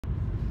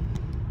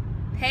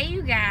Hey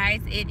you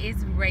guys, it is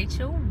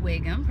Rachel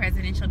Wiggum,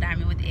 Presidential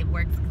Diamond with It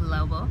Works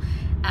Global.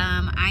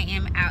 I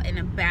am out and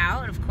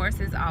about, of course,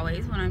 as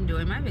always, when I'm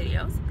doing my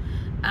videos.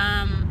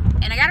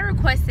 And I got a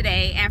request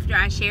today after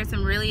I shared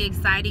some really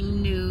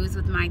exciting news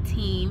with my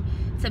team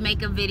to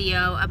make a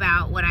video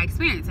about what I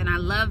experienced. And I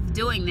love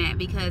doing that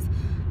because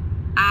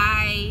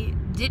I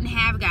didn't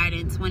have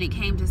guidance when it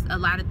came to a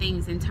lot of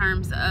things in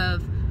terms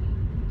of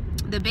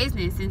the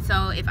business. And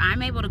so if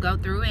I'm able to go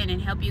through it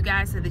and help you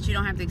guys so that you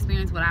don't have to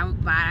experience what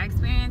I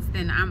experienced,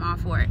 then I'm all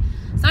for it.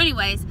 So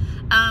anyways,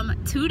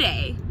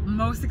 today,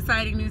 most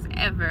exciting news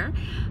ever,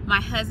 my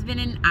husband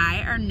and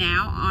I are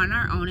now on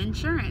our own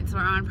insurance.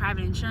 We're on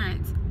private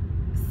insurance.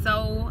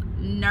 So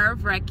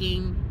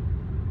nerve-wracking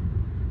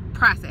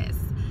process.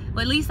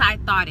 Well, at least I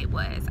thought it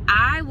was.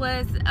 I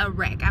was a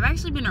wreck. I've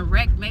actually been a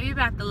wreck maybe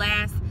about the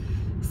last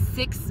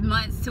 6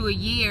 months to a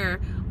year,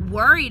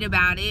 worried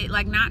about it,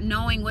 like not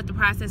knowing what the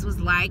process was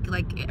like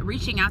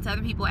reaching out to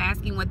other people,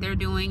 asking what they're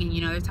doing, and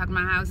they're talking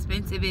about how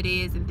expensive it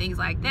is and things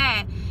like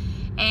that.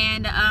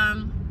 And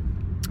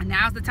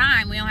now's the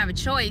time. We don't have a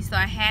choice, so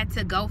I had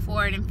to go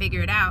for it and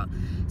figure it out.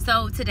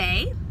 So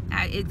today,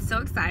 it's so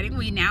exciting.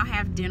 We now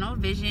have dental,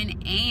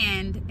 vision,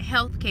 and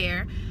health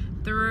care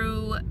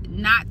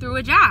not through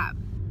a job.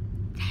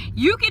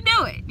 You can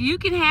do it. You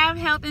can have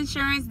health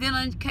insurance,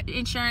 dental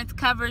insurance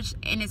coverage,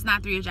 and it's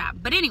not through your job.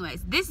 But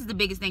anyways, this is the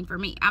biggest thing for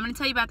me. I'm going to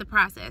tell you about the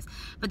process,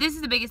 but this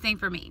is the biggest thing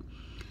for me.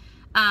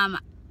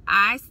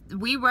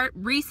 We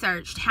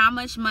researched how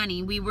much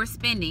money we were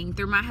spending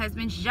through my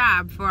husband's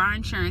job for our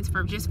insurance,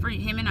 just for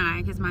him and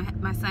I, because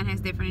my son has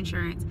different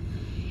insurance.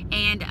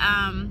 And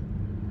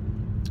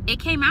it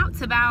came out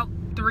to about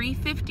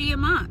 $350 a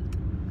month.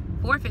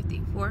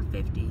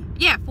 $450.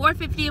 Yeah,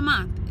 $450 a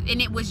month. And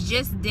it was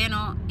just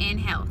dental and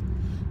health.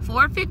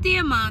 $450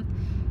 a month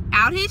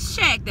out his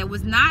check. That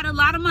was not a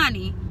lot of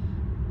money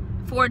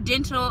for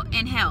dental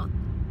and health.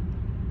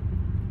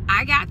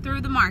 I got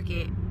through the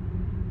market,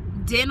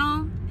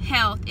 dental,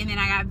 health, and then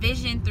I got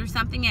vision through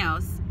something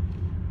else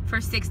for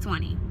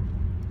 $620.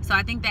 So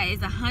I think that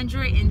is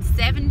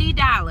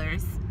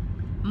 $170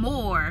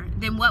 more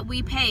than what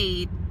we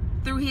paid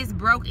through his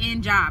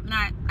broke-in job.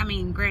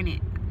 Granted,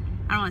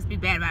 I don't want to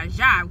speak bad about his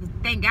job, because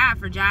thank God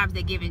for jobs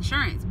that give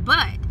insurance,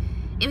 but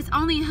it was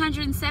only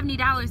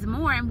 $170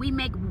 more, and we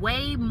make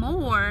way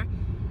more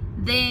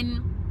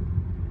than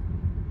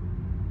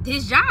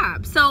his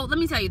job. So let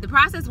me tell you, the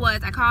process was,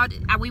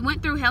 we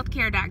went through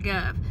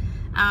healthcare.gov.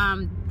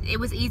 It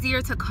was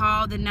easier to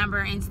call the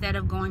number instead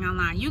of going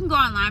online. You can go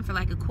online for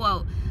like a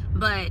quote,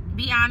 but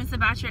be honest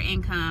about your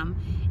income,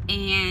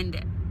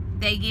 and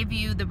they give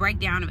you the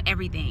breakdown of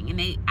everything.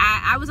 And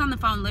I was on the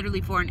phone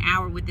literally for an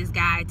hour with this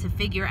guy to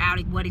figure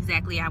out what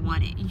exactly I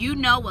wanted. You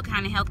know what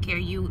kind of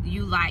healthcare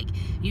you like.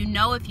 You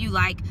know if you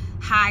like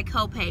high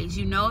copays.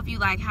 You know if you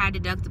like high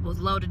deductibles,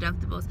 low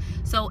deductibles.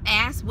 So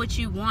ask what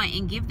you want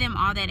and give them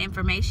all that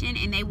information,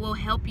 and they will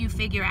help you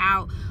figure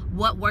out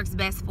what works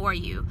best for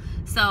you.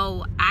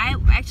 So I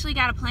actually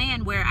got a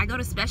plan where I go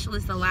to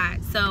specialists a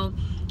lot. So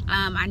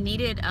I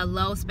needed a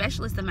low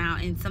specialist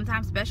amount, and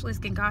sometimes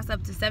specialists can cost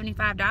up to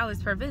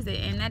 $75 per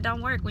visit, and that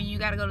don't work when you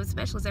got to go to a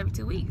specialist every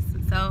 2 weeks.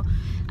 So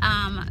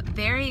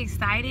very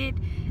excited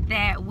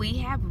that we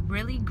have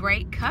really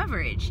great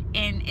coverage,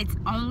 and it's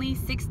only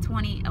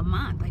 $620 a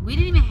month. Like, we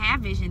didn't even have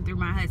vision through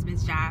my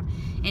husband's job,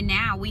 and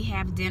now we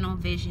have dental,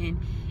 vision,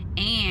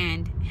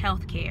 and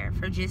health care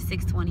for just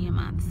 $620 a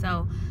month.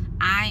 So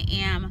I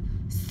am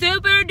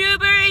super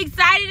duper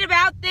excited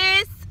about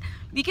this,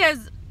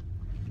 because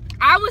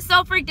I was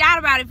so freaked out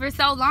about it for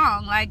so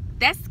long. Like,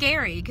 that's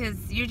scary,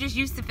 because you're just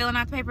used to filling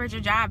out the paper at your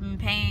job and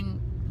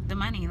paying the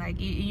money. Like,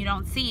 you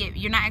don't see it.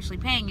 You're not actually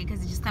paying it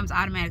because it just comes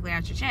automatically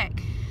out your check.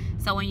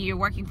 So when you're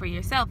working for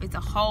yourself, it's a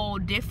whole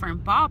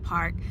different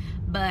ballpark,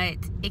 but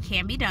it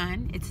can be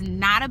done. It's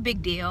not a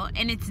big deal,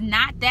 and it's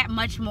not that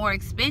much more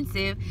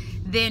expensive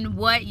than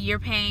what you're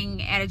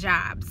paying at a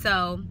job.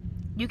 So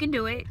you can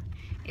do it.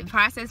 The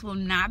process will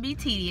not be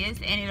tedious,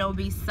 and it'll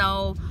be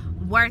so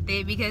worth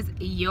it, because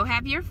you'll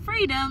have your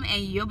freedom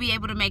and you'll be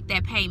able to make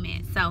that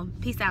payment. So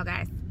peace out,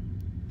 guys.